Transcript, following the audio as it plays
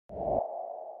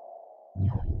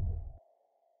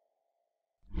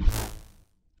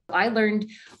I learned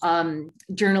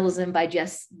journalism by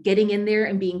just getting in there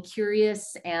and being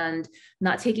curious and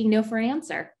not taking no for an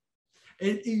answer.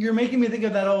 You're making me think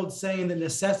of that old saying that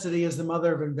necessity is the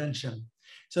mother of invention.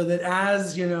 So that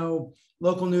as,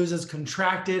 local news has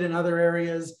contracted in other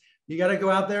areas, you got to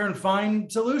go out there and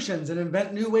find solutions and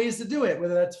invent new ways to do it,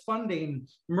 whether that's funding,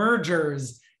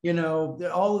 mergers,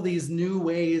 all of these new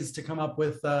ways to come up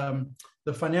with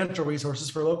the financial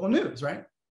resources for local news, right?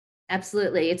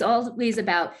 Absolutely. It's always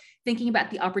about thinking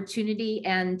about the opportunity.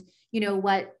 And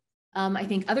what I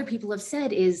think other people have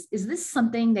said is this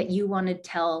something that you want to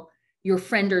tell your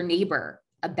friend or neighbor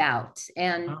about?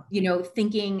 And,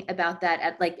 thinking about that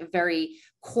at like a very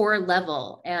core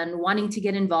level and wanting to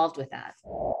get involved with that.